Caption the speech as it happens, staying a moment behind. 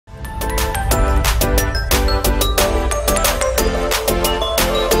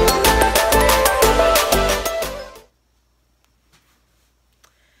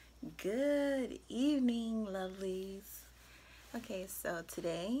So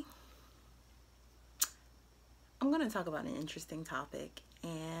today I'm going to talk about an interesting topic,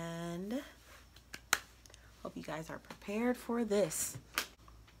 and hope you guys are prepared for this.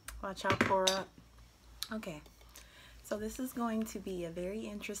 Watch out, pour up. Okay, so this is going to be a very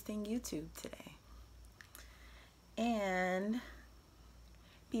interesting YouTube today, and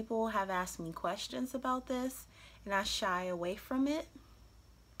people have asked me questions about this, and I shy away from it,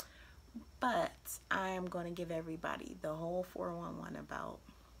 but I am going to give everybody the whole 411 about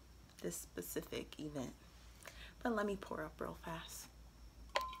this specific event. But let me pour up real fast.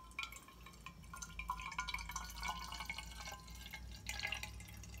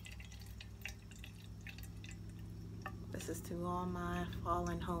 This is to all my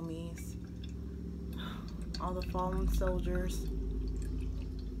fallen homies, all the fallen soldiers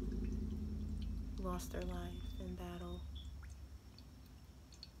who lost their life in battle.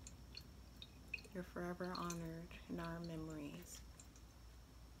 You're forever honored in our memories.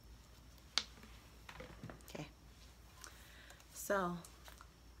 Okay. So,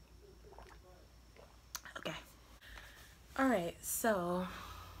 okay. All right, so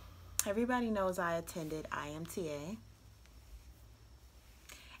everybody knows I attended IMTA.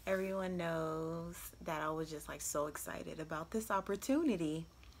 Everyone knows that I was just like so excited about this opportunity.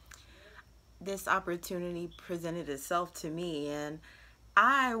 This opportunity presented itself to me, and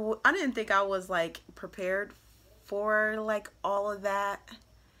I didn't think I was like prepared for like all of that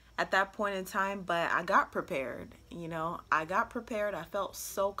at that point in time, but I got prepared. You know, I got prepared. I felt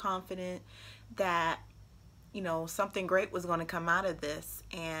so confident that, you know, something great was going to come out of this.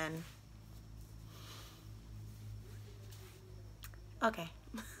 And okay.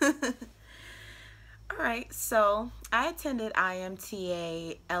 All right, so I attended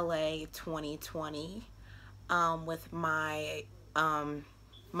IMTA LA 2020 with my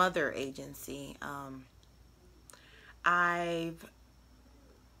mother agency. I've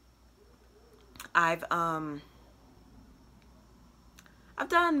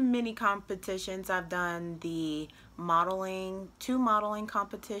done many competitions. I've done the modeling, 2 modeling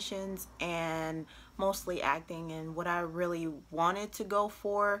competitions, and mostly acting. And what I really wanted to go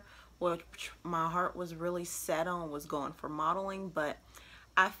for, which my heart was really set on, was going for modeling. But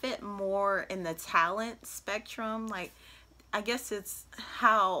I fit more in the talent spectrum. Like, I guess it's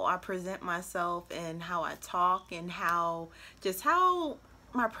how I present myself and how I talk and how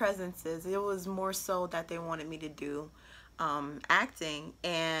my presence is. It was more so that they wanted me to do acting,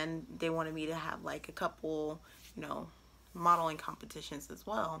 and they wanted me to have like a couple, you know, modeling competitions as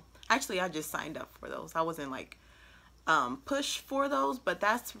well. Actually, I just signed up for those. I wasn't like pushed for those, but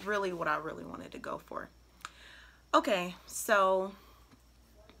that's really what I really wanted to go for. Okay, so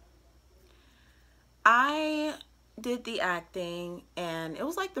I did the acting, and it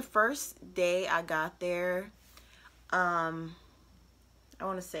was like the first day I got there. I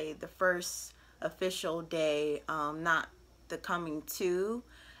want to say the first official day, not the coming to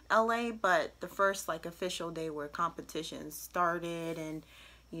LA, but the first like official day where competitions started, and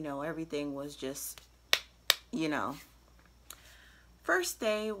you know, everything was just, you know, first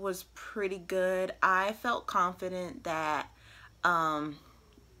day was pretty good. I felt confident that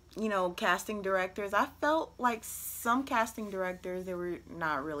you know, casting directors, I felt like some casting directors, they were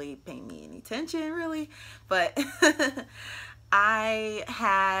not really paying me any attention really, but I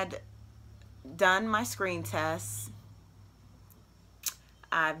had done my screen tests.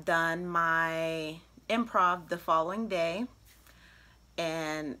 I've done my improv the following day,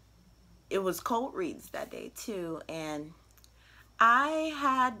 and it was cold reads that day too, and I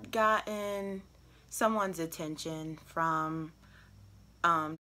had gotten someone's attention from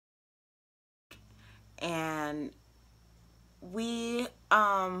and we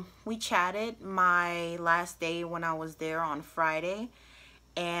chatted my last day when I was there on Friday,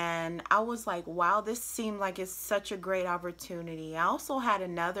 and I was like, wow, this seemed like it's such a great opportunity. I also had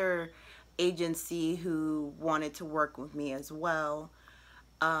another agency who wanted to work with me as well,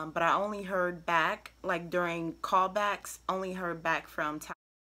 but I only heard back, like during callbacks, only heard back from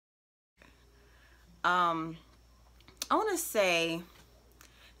I want to say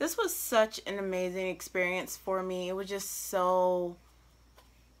this was such an amazing experience for me. It was just so,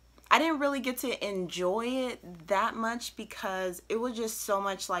 I didn't really get to enjoy it that much because it was just so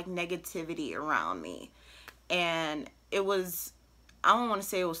much like negativity around me. And it was, I don't want to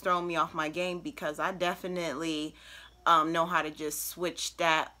say it was throwing me off my game, because I definitely know how to just switch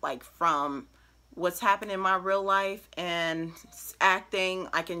that, like from what's happening in my real life and acting.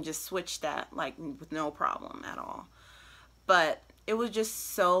 I can just switch that like with no problem at all. But it was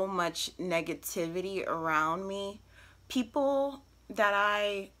just so much negativity around me. People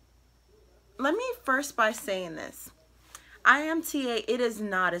that let me first by saying this. IMTA, it is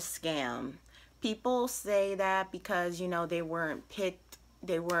not a scam. People say that because, you know, they weren't picked,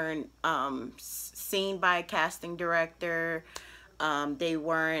 they weren't seen by a casting director, they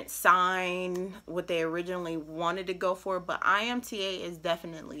weren't signed what they originally wanted to go for, but IMTA is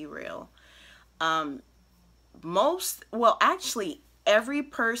definitely real. Well, actually, every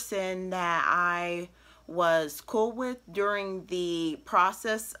person that I was cool with during the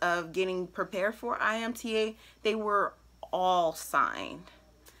process of getting prepared for IMTA, they were all signed.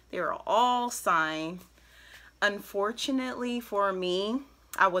 They were all signed. Unfortunately for me,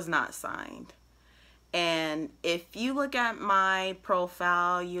 I was not signed. And if you look at my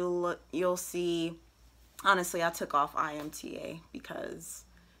profile, you'll see, honestly, I took off IMTA because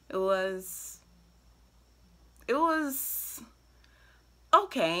it was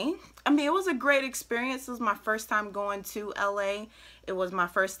okay. I mean, it was a great experience. It was my first time going to LA. It was my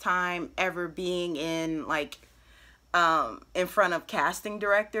first time ever being in in front of casting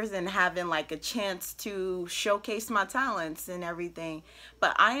directors and having like a chance to showcase my talents and everything.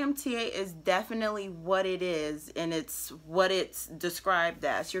 But IMTA is definitely what it is, and it's what it's described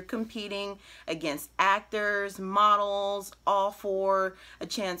as. You're competing against actors, models, all for a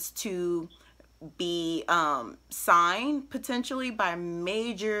chance to be signed potentially by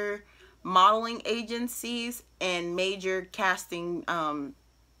major modeling agencies and major casting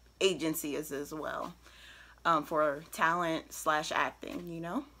agencies as well, for talent slash acting, you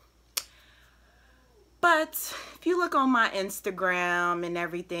know. But if you look on my Instagram and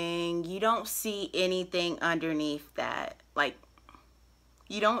everything, you don't see anything underneath that. Like,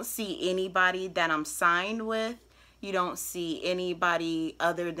 you don't see anybody that I'm signed with. You don't see anybody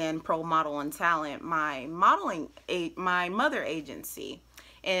other than Pro Model and Talent, my mother agency.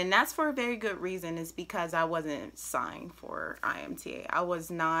 And that's for a very good reason. Is because I wasn't signed for IMTA. I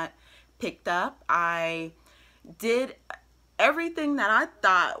was not picked up. I did everything that I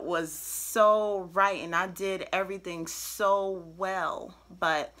thought was so right, and I did everything so well,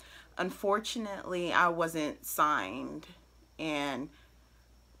 but unfortunately I wasn't signed. And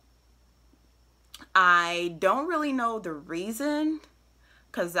I don't really know the reason,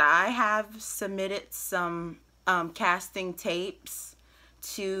 because I have submitted some casting tapes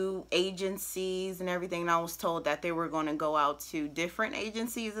to agencies and everything, and I was told that they were going to go out to different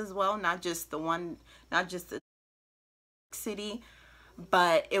agencies as well, not just the city,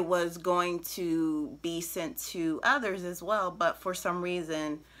 but it was going to be sent to others as well. But for some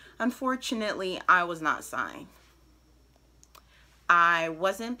reason, unfortunately, I was not signed. I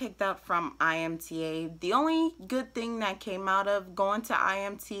wasn't picked up from IMTA. The only good thing that came out of going to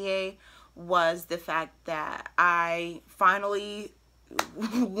IMTA was the fact that I finally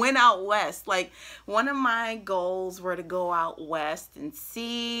went out west. Like, one of my goals were to go out west and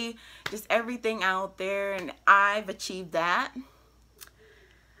see just everything out there, and I've achieved that.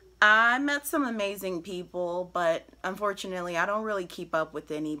 I met some amazing people, but unfortunately I don't really keep up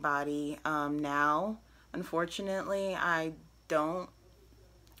with anybody now. Unfortunately, I don't.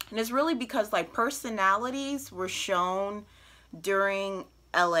 And it's really because like personalities were shown during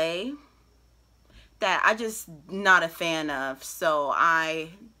LA that I just not a fan of. So I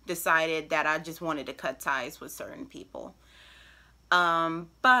decided that I just wanted to cut ties with certain people.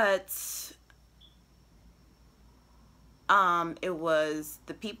 But it was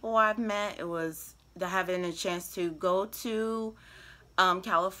the people I've met. It was having a chance to go to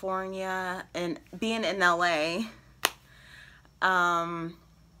California and being in LA.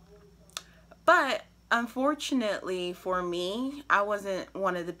 But unfortunately for me, I wasn't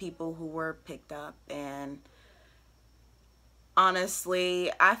one of the people who were picked up. And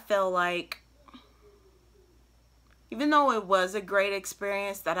honestly, I feel like, even though it was a great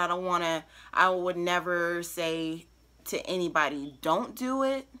experience, that I would never say to anybody, don't do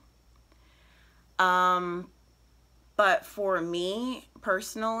it. But for me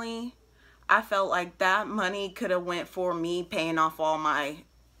personally, I felt like that money could have went for me paying off all my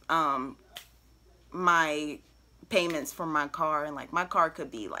my payments for my car, and like my car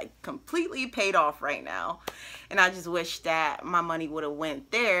could be like completely paid off right now. And I just wish that my money would have went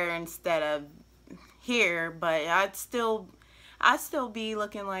there instead of here. But I'd still be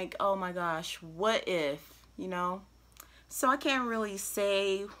looking like, oh my gosh, what if, you know? So I can't really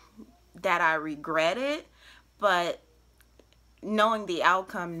say that I regret it, but knowing the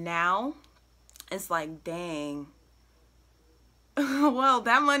outcome now, it's like, dang. Well,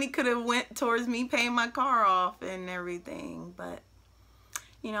 that money could have went towards me paying my car off and everything. But,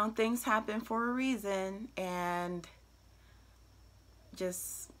 you know, things happen for a reason. And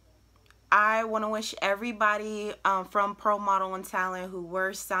just, I want to wish everybody from Pro Model and Talent who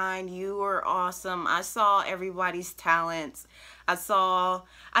were signed, you were awesome. I saw everybody's talents.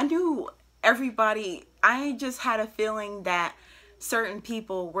 I knew everybody. I just had a feeling that certain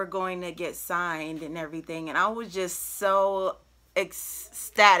people were going to get signed and everything. And I was just so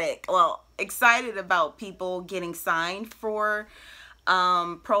ecstatic, well, excited about people getting signed for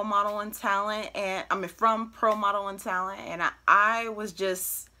Pro Model and Talent. And I mean, from Pro Model and Talent. And I was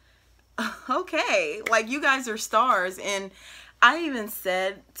just, okay, like, you guys are stars. And I even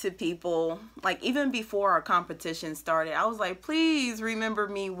said to people, like, even before our competition started, I was like, please remember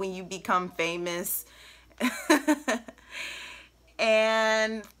me when you become famous.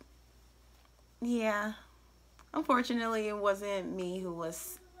 And yeah, unfortunately it wasn't me who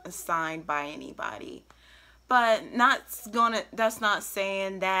was assigned by anybody. But that's not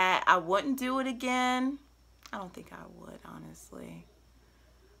saying that I wouldn't do it again. I don't think I would, honestly.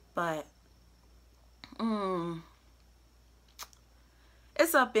 But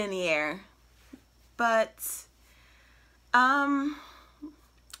it's up in the air. But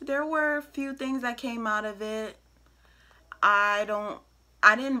there were a few things that came out of it. I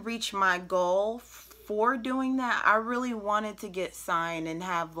didn't reach my goal for doing that. I really wanted to get signed and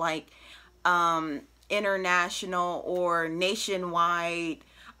have like international or nationwide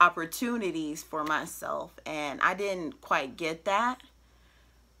opportunities for myself, and I didn't quite get that.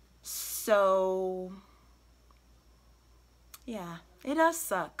 So yeah, it does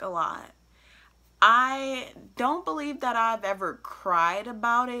suck a lot. I don't believe that I've ever cried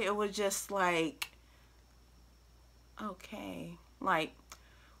about it. It was just like, okay, like,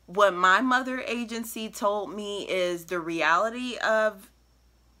 what my mother agency told me is the reality of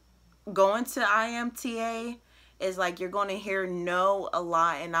going to IMTA is like, you're going to hear no a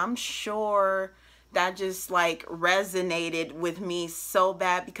lot. And I'm sure that just like resonated with me so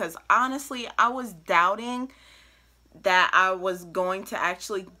bad, because honestly, I was doubting that I was going to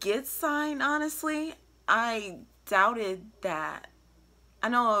actually get signed. Honestly, I doubted that. I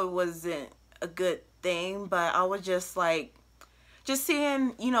know it wasn't a good thing, but I was just like, just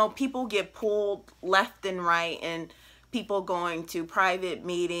seeing, you know, people get pulled left and right, and people going to private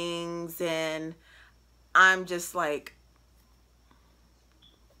meetings, and I'm just like,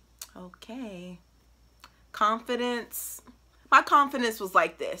 okay. Confidence. My confidence was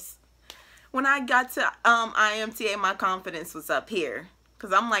like this. When I got to IMTA, my confidence was up here.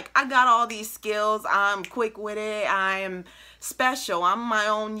 Because I'm like, I got all these skills. I'm quick with it. I am special. I'm my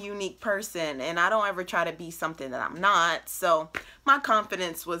own unique person. And I don't ever try to be something that I'm not. So my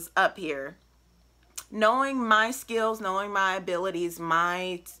confidence was up here. Knowing my skills, knowing my abilities,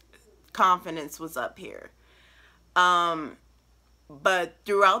 my confidence was up here. But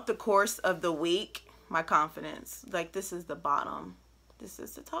throughout the course of the week, my confidence, like, this is the bottom. This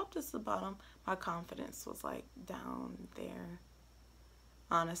is the top, this is the bottom. My confidence was like down there,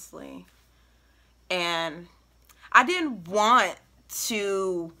 honestly. And I didn't want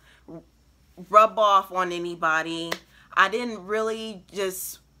to rub off on anybody. I didn't really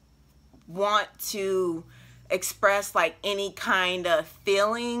just want to express like any kind of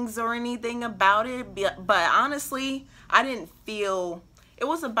feelings or anything about it. But honestly, I didn't feel, it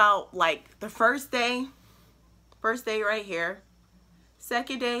was about like the first day right here,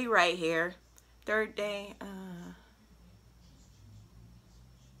 second day right here, third day,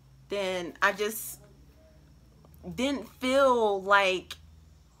 then I just didn't feel like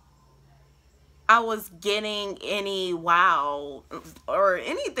I was getting any wow or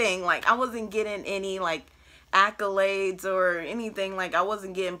anything. Like, I wasn't getting any like accolades or anything. Like, I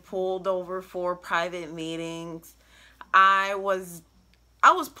wasn't getting pulled over for private meetings. I was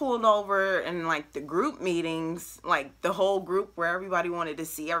pulled over in like the group meetings, like the whole group where everybody wanted to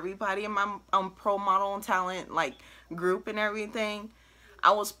see everybody in my Pro Model and Talent like group and everything.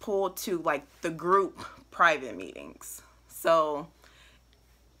 I was pulled to like the group private meetings. So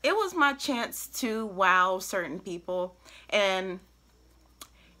it was my chance to wow certain people. And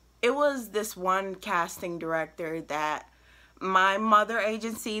it was this one casting director that my mother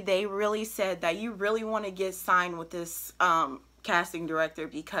agency, they really said that you really want to get signed with this casting director,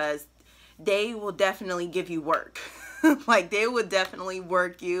 because they will definitely give you work. Like, they would definitely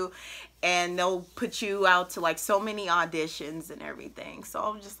work you, and they'll put you out to like so many auditions and everything. So I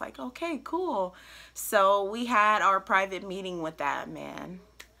was just like, okay, cool. So we had our private meeting with that man.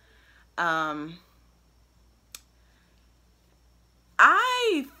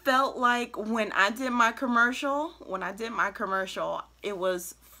 I felt like when I did my commercial, it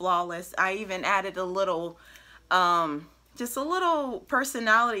was flawless. I even added a little, just a little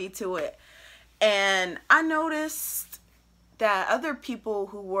personality to it. And I noticed that other people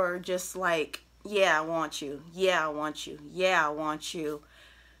who were just like, yeah, I want you. Yeah, I want you. Yeah, I want you.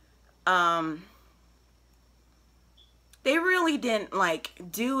 They really didn't like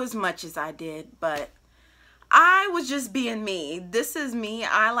do as much as I did, but I was just being me. This is me.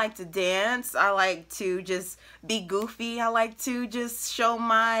 I like to dance. I like to just be goofy. I like to just show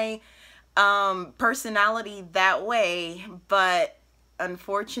my personality that way. But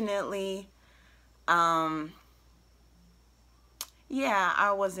unfortunately, yeah,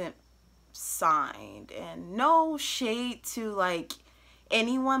 I wasn't signed. And no shade to like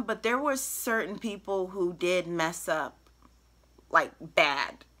anyone, but there were certain people who did mess up like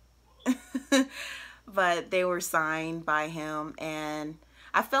bad. But they were signed by him, and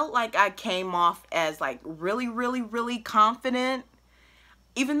I felt like I came off as like really confident,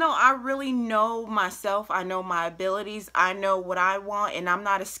 even though I really know myself. I know my abilities, I know what I want, and I'm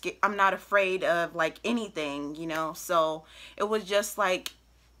not afraid of like anything, you know. So it was just like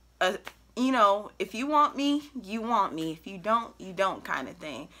a, you know, if you want me, you want me. If you don't, you don't, kind of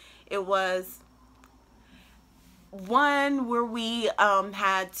thing. It was one where we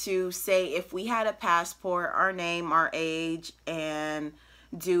had to say if we had a passport, our name, our age, and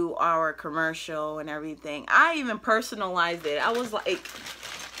do our commercial and everything. I even personalized it. I was like,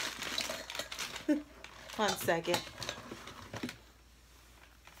 one second.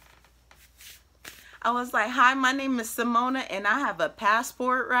 I was like, hi, my name is Simona, and I have a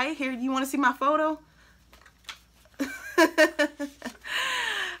passport right here. Do you want to see my photo?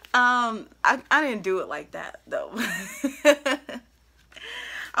 I didn't do it like that though.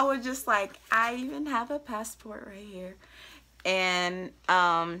 I was just like, I even have a passport right here, and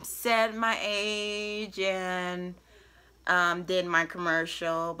said my age and did my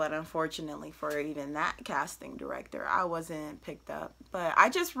commercial. But unfortunately for even that casting director, I wasn't picked up. But I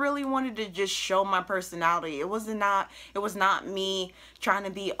just really wanted to just show my personality. It was not me trying to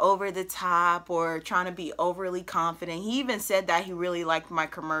be over the top or trying to be overly confident. He even said that he really liked my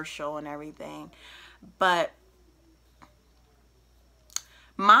commercial and everything. But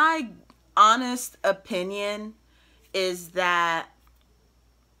my honest opinion is that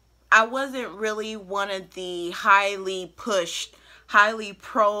I wasn't really one of the highly pushed, highly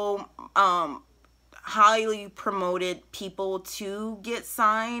promoted people to get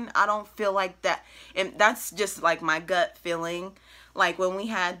signed. I don't feel like that, and that's just like my gut feeling. Like when we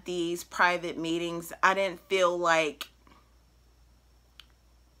had these private meetings, I didn't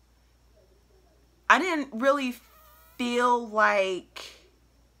really feel like,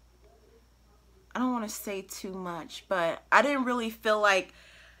 I don't want to say too much, but I didn't really feel like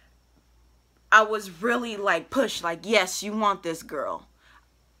I was really like pushed, like, yes, you want this girl,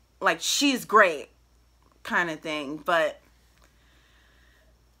 like she's great, kind of thing. But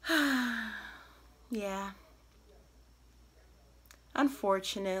yeah,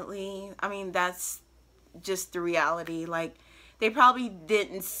 unfortunately, I mean, that's just the reality. Like, they probably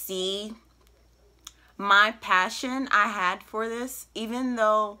didn't see my passion I had for this, even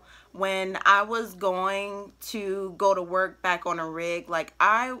though when I was going to go to work back on a rig, like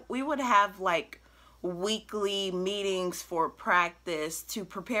we would have like weekly meetings for practice to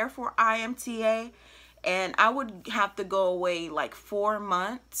prepare for IMTA, and I would have to go away like 4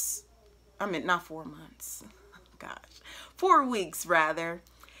 months. I mean, not 4 months. Gosh, 4 weeks rather.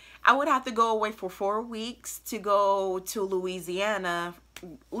 I would have to go away for 4 weeks to go to Louisiana,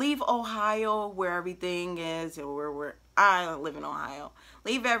 leave Ohio where everything is, or where I live in Ohio,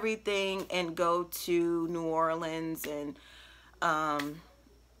 leave everything and go to New Orleans and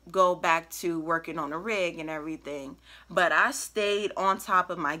go back to working on a rig and everything. But I stayed on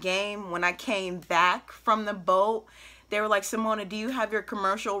top of my game. When I came back from the boat, they were like, Simona, do you have your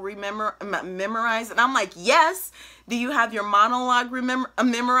commercial memorized? And I'm like, yes. Do you have your monologue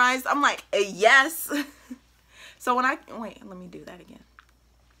memorized? I'm like, yes. So when wait, let me do that again.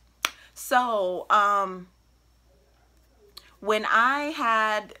 So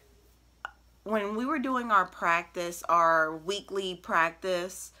when we were doing our practice, our weekly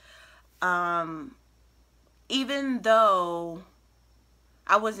practice, even though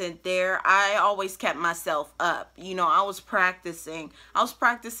I wasn't there, I always kept myself up. You know, I was practicing. I was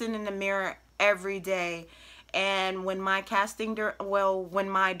practicing in the mirror every day. And when my when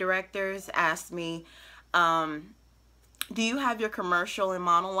my directors asked me, do you have your commercial and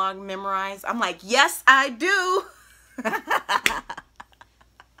monologue memorized? I'm like, yes, I do.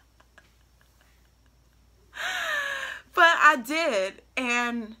 But I did,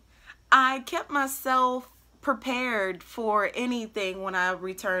 and I kept myself prepared for anything when I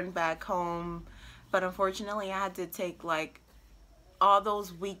returned back home. But unfortunately, I had to take like all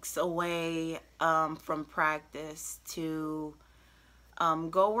those weeks away from practice to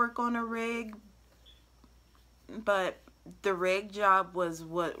go work on a rig, but the rig job was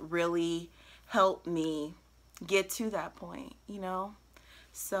what really helped me get to that point, you know?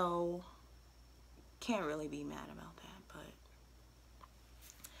 So can't really be mad about that,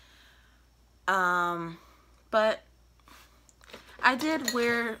 but I did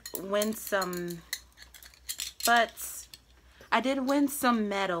win some, but I did win some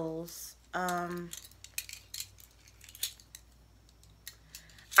medals.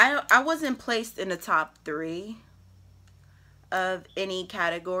 I wasn't placed in the top 3 of any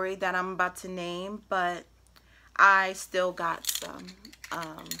category that I'm about to name, but I still got some.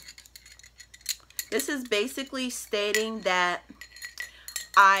 This is basically stating that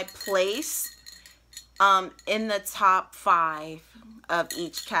I placed in the top 5 of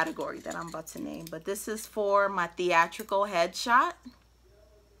each category that I'm about to name. But this is for my theatrical headshot.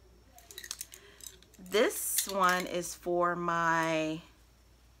 This one is for my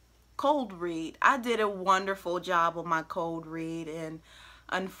cold read. I did a wonderful job on my cold read, and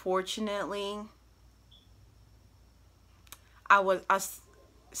unfortunately I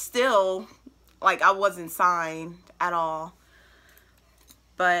still, like, I wasn't signed at all.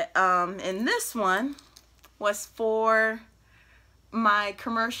 But and this one was for my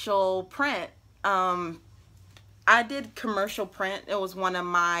commercial print. I did commercial print. It was one of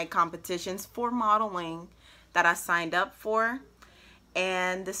my competitions for modeling that I signed up for,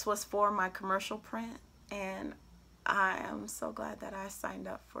 and this was for my commercial print, and I am so glad that I signed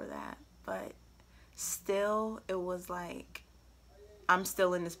up for that. But still, it was like, I'm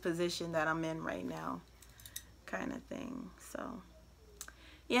still in this position that I'm in right now, kind of thing. So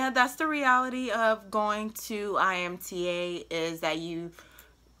yeah, that's the reality of going to IMTA, is that you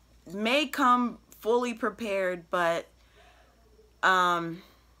may come fully prepared, but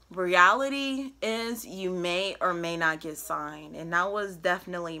reality is you may or may not get signed, and that was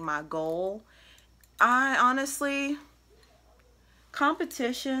definitely my goal. I honestly,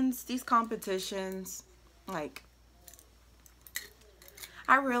 these competitions, like,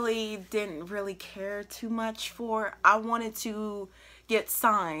 I really didn't really care too much for. I wanted to get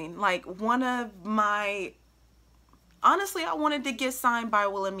signed. Like, honestly, I wanted to get signed by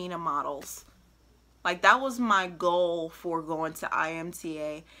Wilhelmina Models. Like, that was my goal for going to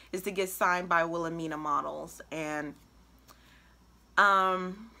IMTA, is to get signed by Wilhelmina Models. And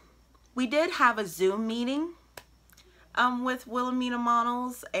we did have a Zoom meeting with Wilhelmina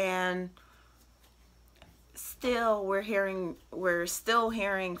Models, and still we're still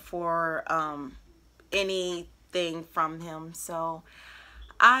hearing for anything from him. So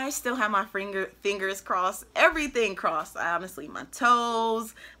I still have my fingers crossed, everything crossed. Honestly, my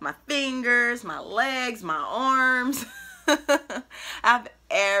toes, my fingers, my legs, my arms. I have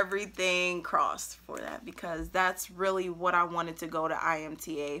everything crossed for that, because that's really what I wanted to go to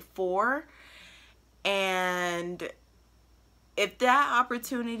IMTA for. And if that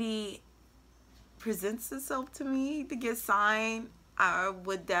opportunity presents itself to me to get signed, I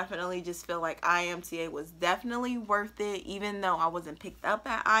would definitely just feel like IMTA was definitely worth it, even though I wasn't picked up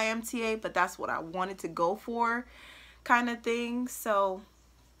at IMTA, but that's what I wanted to go for, kind of thing. So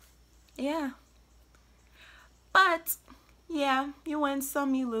yeah, but yeah, you win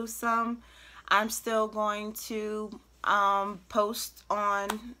some, you lose some. I'm still going to post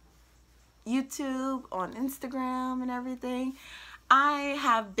on YouTube, on Instagram, and everything. I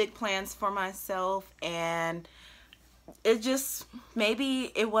have big plans for myself, and it just,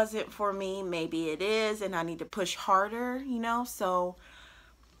 maybe it wasn't for me, maybe it is, and I need to push harder, you know. So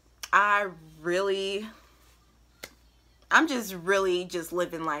I'm just really just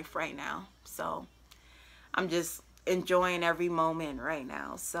living life right now. So I'm just enjoying every moment right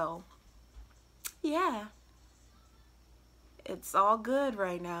now. So yeah, it's all good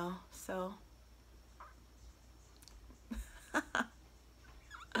right now. So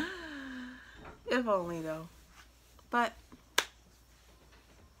if only though. But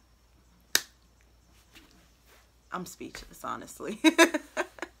I'm speechless, honestly.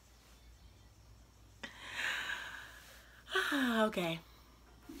 Okay.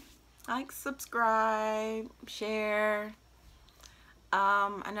 Like, subscribe, share.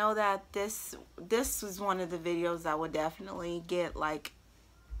 I know that this is one of the videos that would definitely get like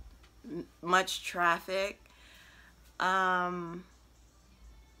much traffic,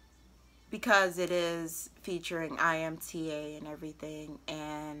 because it is featuring IMTA and everything,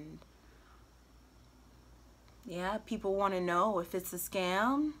 and yeah, people want to know if it's a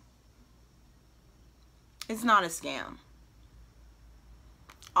scam. It's not a scam.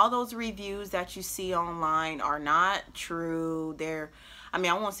 all those reviews that you see online are not true. I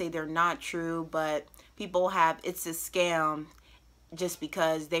mean, I won't say they're not true, but people have, it's a scam just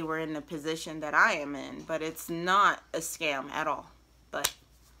because they were in the position that I am in. But it's not a scam at all. But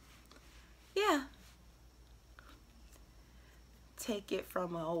yeah, take it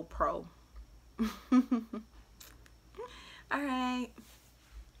from an old pro. All right.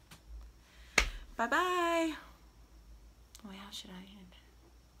 Bye-bye. Wait, how should I end?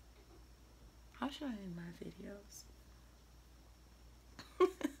 How should I end my videos?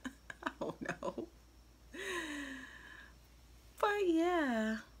 I don't know. But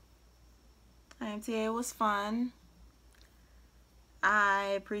yeah, IMTA was fun.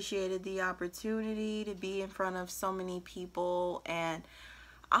 I appreciated the opportunity to be in front of so many people, and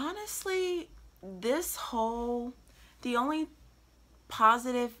honestly, the only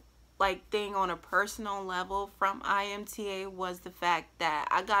positive thing on a personal level from IMTA was the fact that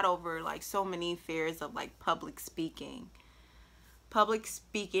I got over so many fears of public speaking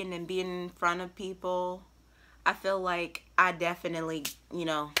and being in front of people. I feel like I definitely,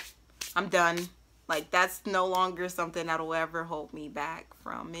 I'm done. That's no longer something that'll ever hold me back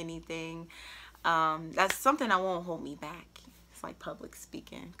from anything. That's something that won't hold me back. It's public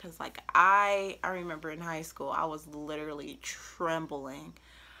speaking, because I remember in high school I was literally trembling,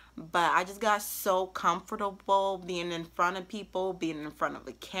 but I just got so comfortable being in front of people, being in front of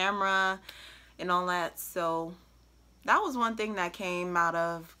a camera and all that. So that was one thing that came out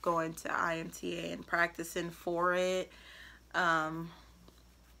of going to IMTA and practicing for it. But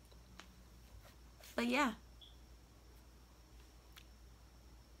yeah.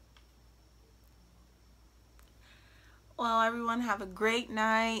 Well, everyone have a great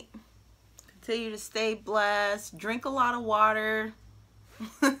night. Continue to stay blessed. Drink a lot of water.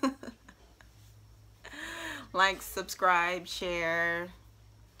 Like, subscribe, share,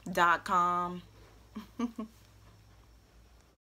 .com.